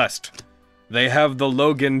dice are blessed. They have the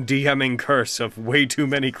Logan DMing curse of way too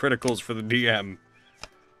many criticals for the DM.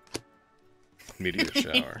 Meteor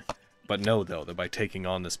shower. But know, though, that by taking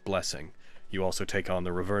on this blessing, you also take on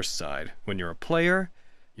the reverse side. When you're a player,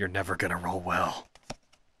 you're never gonna roll well.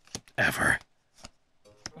 Ever.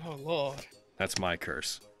 Oh, Lord. That's my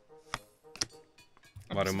curse.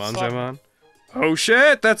 Maruman-Zemon. Oh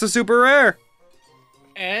shit, that's a super rare!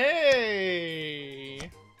 Hey!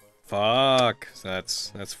 Fuck.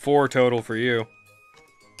 That's 4 total for you.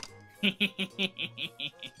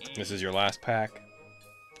 This is your last pack.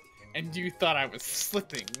 And you thought I was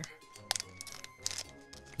slipping.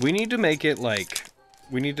 We need to make it like...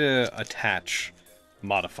 We need to attach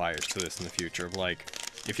modifiers to this in the future. Like,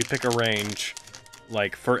 if you pick a range,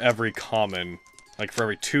 like, for every common, like, for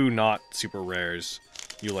every 2 not super rares,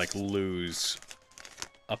 you, like, lose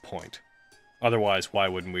a point. Otherwise, why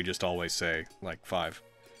wouldn't we just always say, like, 5?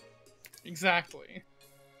 Exactly.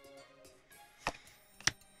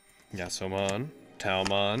 Yasomon,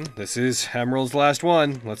 Taomon. This is Emerald's last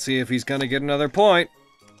one. Let's see if he's gonna get another point.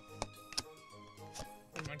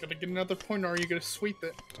 Am I gonna get another point, or are you gonna sweep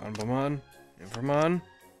it? Danbomon, Infamon.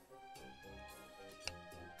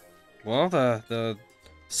 Well, the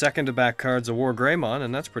second to back card's a War Greymon,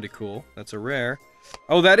 and that's pretty cool. That's a rare.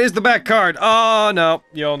 Oh, that is the back card! Oh, no.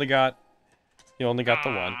 You only got the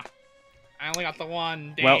one. I only got the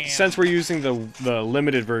one, damn. Well, since we're using the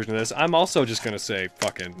limited version of this, I'm also just gonna say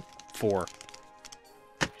fucking 4.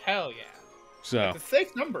 Hell yeah. So. It's a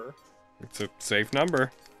safe number. It's a safe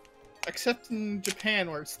number. Except in Japan,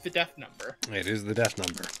 where it's the death number. It is the death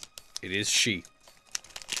number. It is she.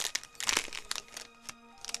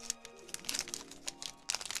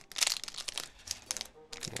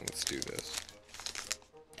 Well, let's do this.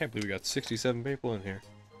 Can't believe we got 67 people in here.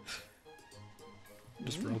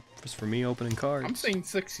 Just for me opening cards. I'm saying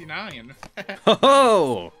 69. Ho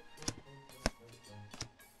ho!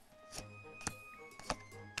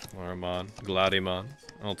 Oramon, Gladimon,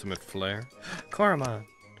 Ultimate Flare, Koramon,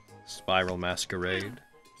 Spiral Masquerade,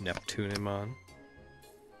 Neptunimon.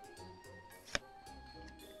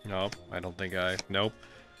 Nope, I don't think nope.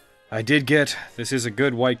 I did get, this is a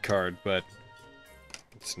good white card, but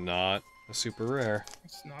it's not a super rare.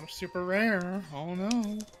 It's not a super rare. Oh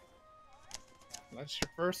no. That's your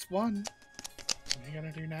first one. What are you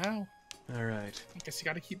gonna do now? Alright. I guess you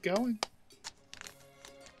gotta keep going.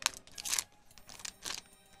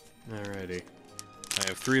 Alrighty. I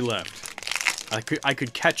have 3 left. I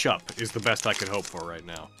could catch up, is the best I could hope for right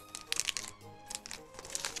now.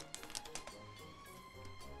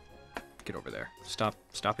 Get over there. Stop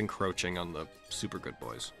encroaching on the super good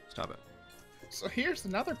boys. Stop it. So here's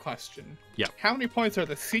another question. Yeah. How many points are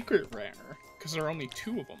the secret rare? Because there are only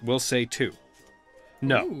 2 of them. We'll say 2.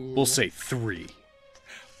 No, Ooh. we'll say 3.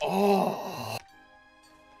 Oh.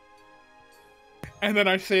 And then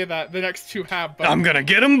I say that the next 2 have both. I'm gonna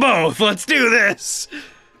get them both! Let's do this!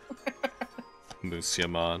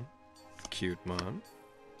 Musyamon, Cutemon,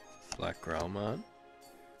 Black Growlmon,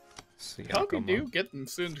 I hope you do get them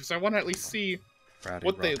soon, because I want to at least see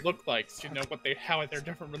what they look like, so you know how they're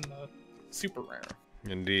different from the super rare.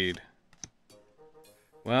 Indeed.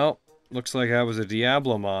 Well, looks like I was a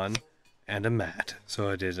Diablomon and a Matt. So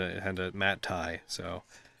it had a Matt tie, so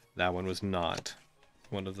that one was not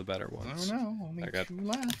one of the better ones. I don't know, only 2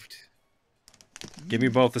 left. Give me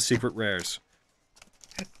both the secret rares.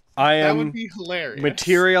 I That am would be hilarious.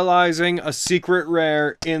 materializing a secret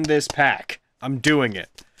rare in this pack. I'm doing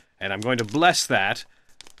it. And I'm going to bless that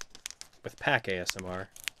with pack ASMR.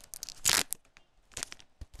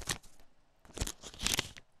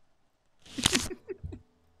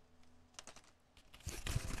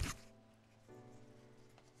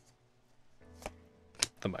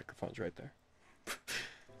 The microphone's right there.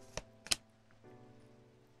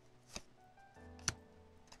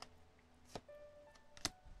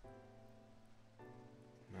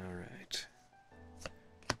 Alright.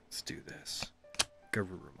 Let's do this.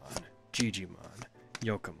 Garurumon, Jijimon,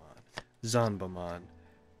 Yokomon, Zanbamon.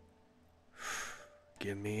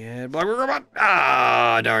 Give me it. Garurumon!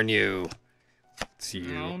 Ah, darn you. It's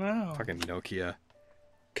you. Oh no. Fucking Nokia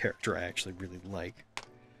character I actually really like.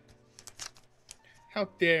 How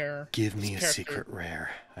dare. Give me this a character- secret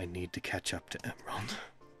rare. I need to catch up to Emerald.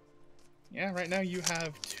 Yeah, right now you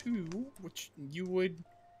have 2, which you would...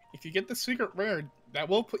 If you get the secret rare, that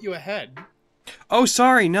will put you ahead. Oh,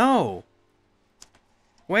 sorry, no!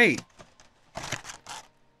 Wait.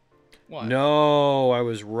 What? No, I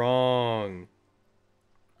was wrong.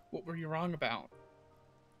 What were you wrong about?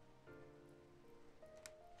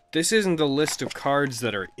 This isn't the list of cards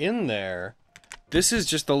that are in there. This is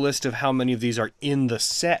just the list of how many of these are in the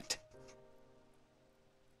set.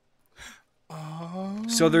 Oh.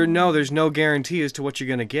 So there's no guarantee as to what you're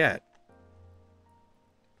gonna get.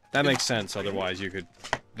 That makes sense. Otherwise, you could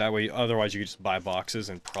just buy boxes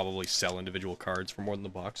and probably sell individual cards for more than the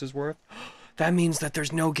box is worth. That means that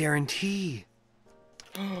there's no guarantee.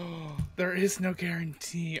 There is no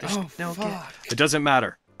guarantee. Fuck. It doesn't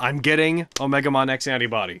matter. I'm getting Omegamon X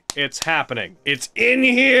antibody. It's happening. It's in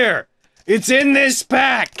here. It's in this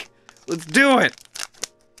pack. Let's do it.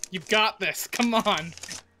 You've got this. Come on.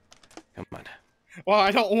 Come on. Well,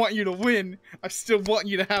 I don't want you to win. I still want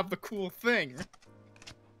you to have the cool thing.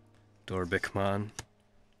 Dorbikmon,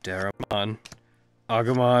 Daramon,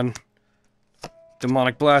 Agumon,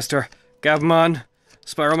 Demonic Blaster, Gabumon,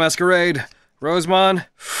 Spiral Masquerade, Rosemon,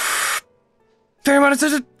 Daramon, it's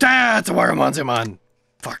a Waremonzimon.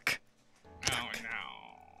 Fuck. Oh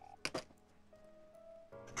no.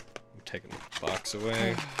 I'm taking the box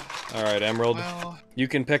away. Alright, Emerald. Well, You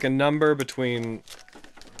can pick a number between...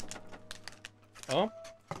 Oh?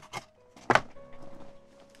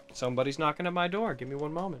 Somebody's knocking at my door. Give me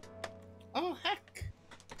one moment. oh heck.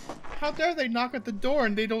 How dare they knock at the door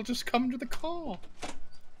and they don't just come to the call?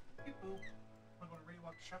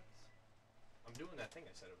 I'm doing that thing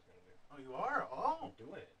I said I was gonna do. Oh, you are? Oh, I'm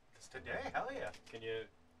doing it. it's today. Hell yeah. Could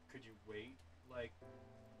you wait, like,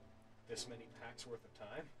 this many packs worth of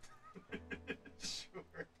time?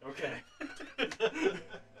 Sure. Okay.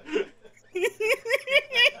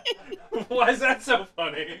 Why is that so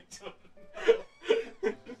funny?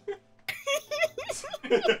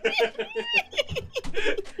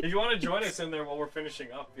 If you want to join us in there while we're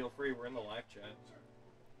finishing up, feel free. We're in the live chat.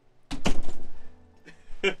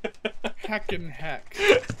 Heckin' heck.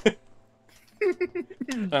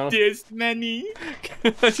 don't- This many.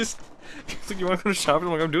 I just... It's like, you want to go to shopping?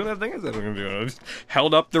 I'm like, I'm doing that thing I said I'm going to do. And I just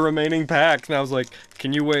held up the remaining packs, and I was like,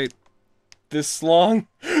 can you wait this long?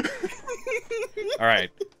 Alright.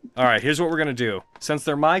 Alright, here's what we're going to do. Since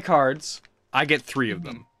they're my cards, I get 3 of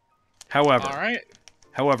them.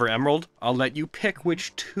 However, Emerald, I'll let you pick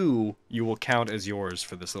which 2 you will count as yours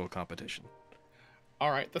for this little competition.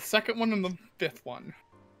 Alright, the second one and the 5th one.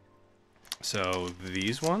 So,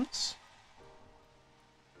 these ones?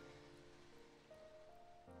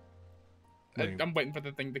 I'm waiting for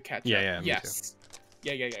the thing to catch Yeah, up. yeah, me yes.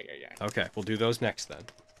 Yeah. Okay, we'll do those next then.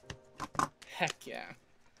 Heck yeah.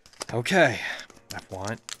 Okay.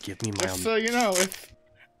 Give me my Just own... so you know,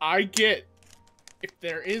 if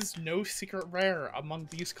there is no secret rare among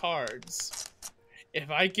these cards,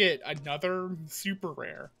 if I get another super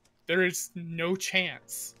rare, there is no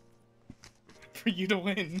chance for you to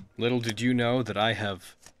win. Little did you know that I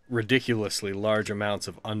have ridiculously large amounts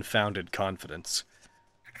of unfounded confidence.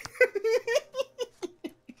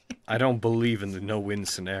 I don't believe in the no-win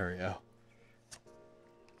scenario.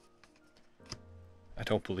 I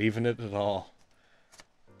don't believe in it at all.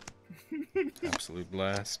 Absolute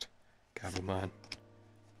blast. Gabumon.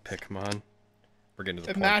 Pokemon. We're getting to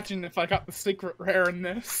the point. Imagine if I got the secret rare in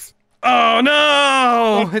this. Oh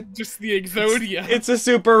no! Just the Exodia. It's a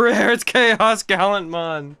super rare. It's Chaos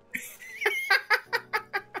Gallantmon.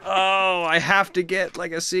 Oh, I have to get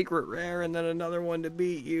like a secret rare and then another one to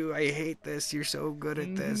beat you. I hate this. You're so good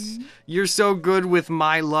at this. You're so good with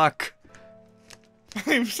my luck.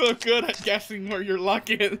 I'm so good at guessing where your luck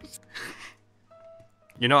is.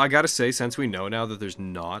 You know, I gotta say, since we know now that there's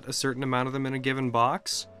not a certain amount of them in a given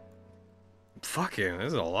box, fucking,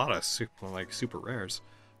 there's a lot of super rares.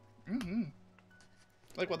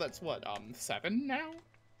 Like, well, that's what, 7 now?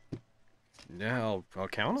 Yeah, I'll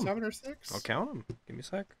count them. 7 or 6? I'll count them. Give me a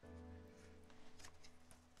sec.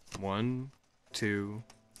 1, 2,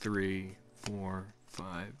 3, 4,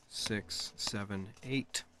 5, 6, 7,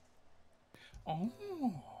 8. Oh.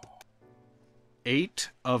 8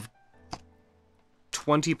 of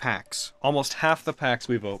 20 packs. Almost half the packs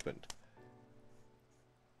we've opened.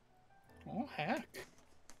 Oh, heck.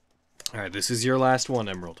 Alright, this is your last one,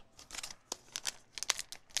 Emerald.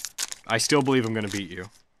 I still believe I'm gonna beat you.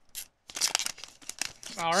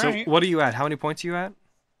 Alright. So, what are you at? How many points are you at?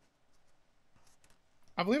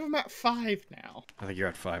 I believe I'm at 5 now. I think you're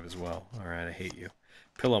at 5 as well. Alright, I hate you.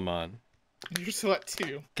 Pillowmon. You're still at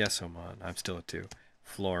 2. Guessomon. I'm still at 2.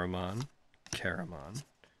 Floramon. Karamon,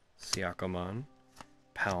 Siakomon,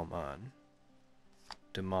 Palmon,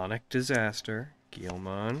 Demonic Disaster,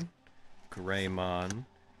 Guilmon, Greymon.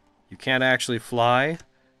 You can't actually fly.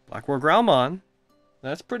 Black War Growlmon.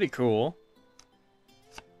 That's pretty cool.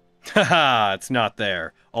 Haha, it's not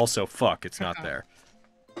there. Also, fuck, it's not there.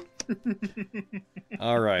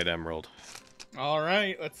 Alright, Emerald.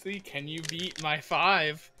 Alright, let's see. Can you beat my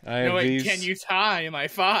 5? No, wait, can you tie my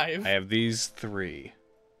 5? I have these 3.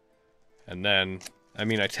 And then, I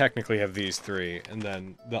mean, I technically have these 3, and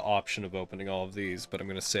then the option of opening all of these, but I'm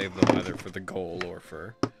gonna save them either for the goal or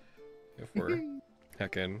for if we're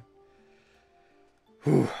heckin'.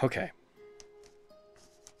 Whew, okay.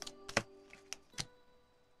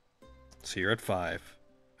 So you're at 5.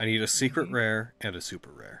 I need a secret rare and a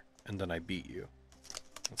super rare, and then I beat you.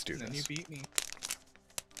 Let's do this. Then you beat me.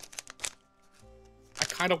 I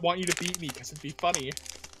kind of want you to beat me because it'd be funny.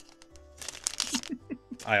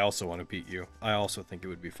 I also want to beat you. I also think it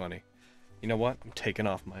would be funny. You know what? I'm taking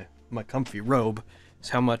off my comfy robe. It's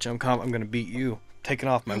how much I'm gonna beat you. Taking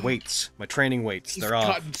off my weights, my training weights. They're off.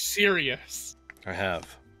 He's gotten serious. I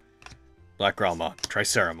have Black Growlmon,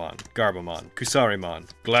 Triceramon, Garbamon, Kusarimon,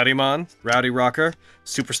 Gladiamon, Rowdy Rocker,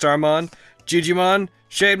 Superstarmon, Gigimon,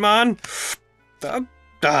 Shademon.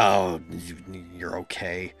 Oh, you're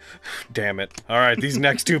okay. Damn it. Alright, these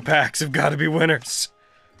next 2 packs have got to be winners.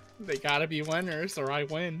 They gotta be winners or I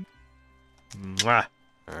win. Mwah.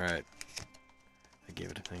 Alright. I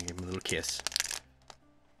gave him a little kiss.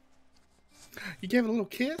 You gave it a little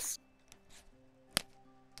kiss?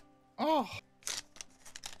 Oh.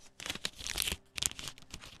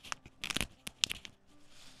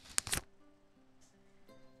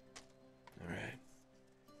 Alright.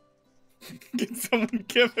 Can someone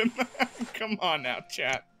give him that? Come on now,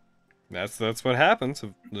 chat. That's what happens.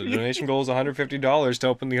 The donation goal is $150 to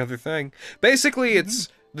open the other thing. Basically, it's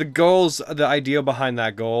the idea behind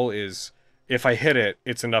that goal is if I hit it,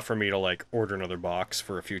 it's enough for me to like order another box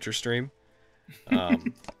for a future stream.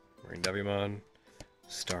 Marine Devimon,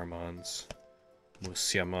 Starmons,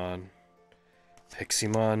 Musiamon,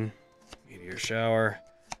 Piximon, Meteor Shower,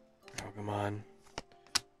 Rogamon.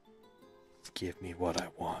 Give me what I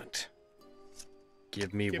want.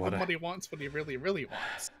 Give him what he wants, what he really, really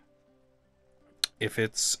wants. If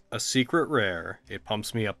it's a secret rare, it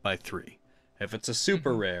pumps me up by 3. If it's a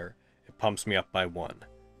super rare, it pumps me up by 1.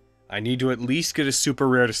 I need to at least get a super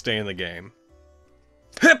rare to stay in the game.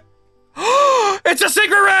 Hip! It's a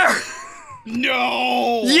secret rare!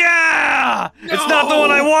 No! Yeah! No! It's not the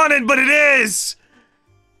one I wanted, but it is!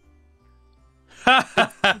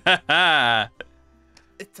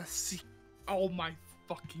 It's a secret. Oh my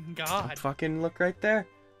fucking god. Fucking look right there.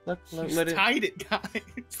 Look, let it... tied it,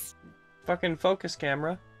 guys. Fucking focus,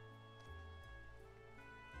 camera.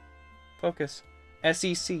 Focus.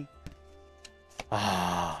 SEC.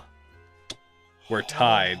 Ah. We're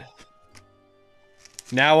tied.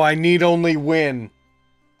 Now I need only win.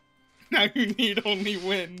 Now you need only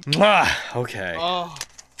win. Ah, okay. Oh.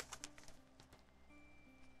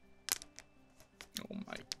 Oh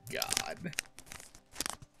my god.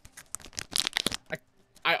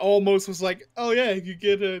 I almost was like, oh yeah, if you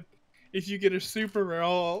get a super rare,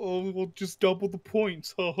 we'll just double the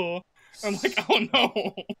points. I'm like, oh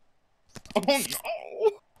no. Oh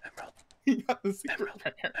no. Emerald. You got the secret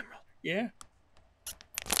rare. Emerald. Yeah.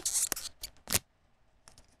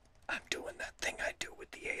 I'm doing that thing I do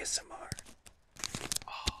with the ASMR.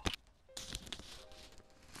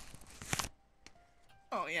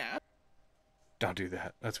 Oh yeah. Don't do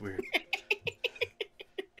that. That's weird.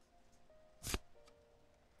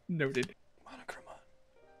 Noted. Monochromon.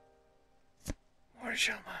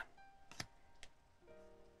 Morishamon.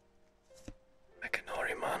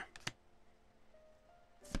 Mechanorimon.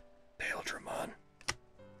 Paildramon.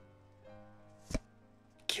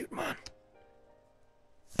 Cutemon.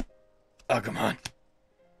 Agumon.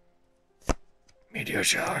 Meteor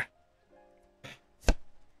Shower.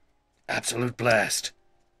 Absolute Blast.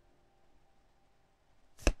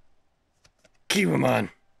 Kiwamon.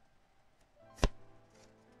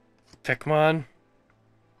 Pikmon.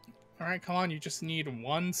 Alright, come on, you just need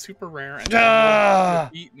one super rare and Ah!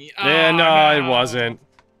 you'll beat me. Yeah, Oh, no, it wasn't.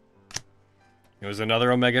 It was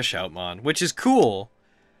another Omega Shoutmon, which is cool,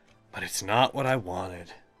 but it's not what I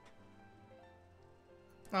wanted.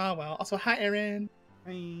 Oh well. Also, hi Aaron.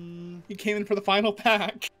 Hi. You came in for the final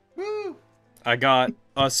pack. Woo! I got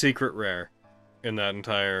a secret rare in that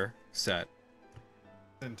entire set.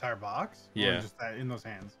 The entire box? Yeah. Or just that in those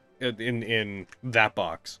hands? In that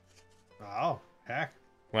box. Oh, heck.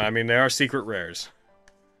 Well, I mean, they are secret rares.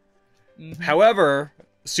 Mhm. However,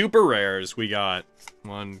 super rares, we got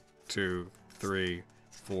 1, 2, 3,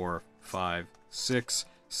 4, 5, 6,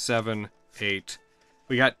 7, 8.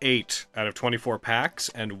 We got 8 out of 24 packs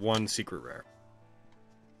and 1 secret rare.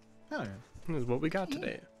 Oh, yeah. This is what we got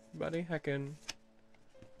today, buddy. Heckin'.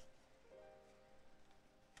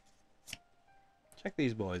 Check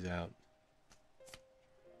these boys out.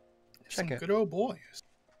 Some Check it. good old boys.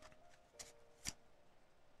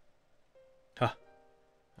 Huh.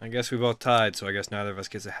 I guess we both tied, so I guess neither of us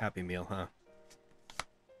gets a Happy Meal, huh?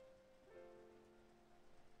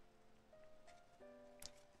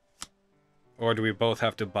 Or do we both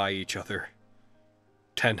have to buy each other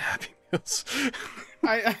 10 Happy Meals?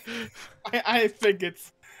 I think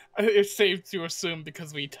it's safe to assume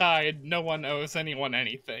because we tied, no one owes anyone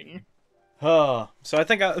anything. Huh. So I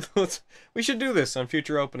think we should do this on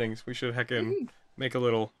future openings. We should heckin' make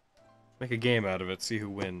a game out of it, see who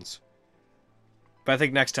wins. But I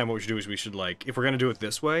think next time what we should do is we should, like, if we're gonna do it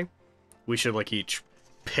this way, we should, like, each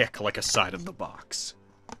pick, like, a side of the box.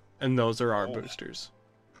 And those are our boosters.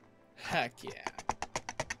 Heck yeah.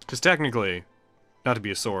 Because technically, not to be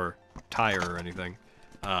a sore tire or anything,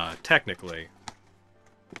 technically,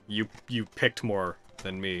 you picked more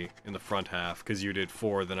than me in the front half, because you did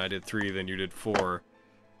 4, then I did 3, then you did 4,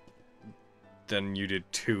 then you did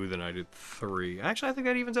 2, then I did 3. Actually, I think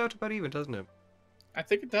that evens out to about even, doesn't it? I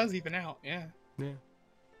think it does even out, yeah. Yeah.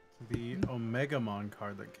 The Omegamon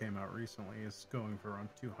card that came out recently is going for around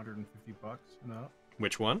 $250. No,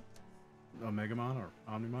 Which one? Omegamon or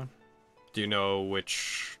Omnimon? Do you know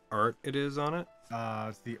which art it is on it?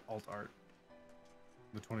 It's the alt art.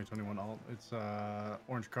 The 2021 alt. It's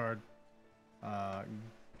orange card.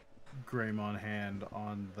 Greymon hand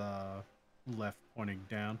on the left pointing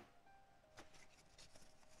down.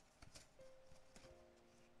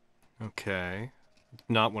 Okay.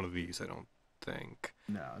 Not one of these, I don't think.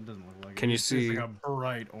 No, it doesn't look like it. Can you It's see? like a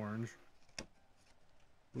bright orange.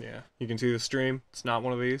 Yeah. You can see the stream? It's not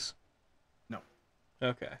one of these? No.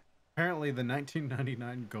 Okay. Apparently the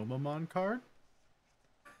 1999 Gomamon card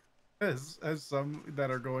has some that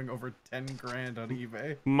are going over 10 grand on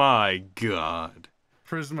eBay. My god.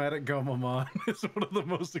 Prismatic Gomamon is one of the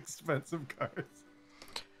most expensive cards.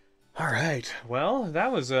 Alright. Well,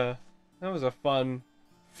 that was a fun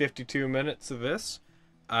 52 minutes of this.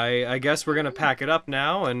 I guess we're gonna pack it up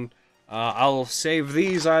now, and I'll save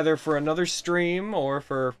these either for another stream or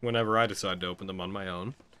for whenever I decide to open them on my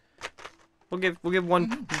own. We'll give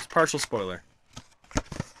one partial spoiler.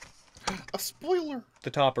 A spoiler. The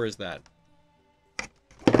topper is that.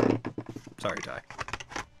 Sorry, Ty.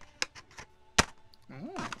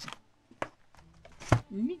 Oh.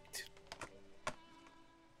 Neat.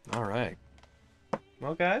 All right.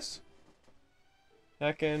 Well, guys,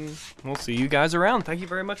 we'll see you guys around. Thank you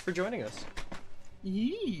very much for joining us.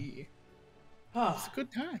 Yee. It's a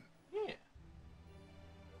good time. Yeah.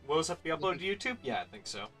 Will this have to be uploaded to YouTube? Yeah, I think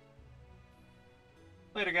so.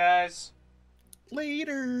 Later, guys.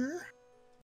 Later.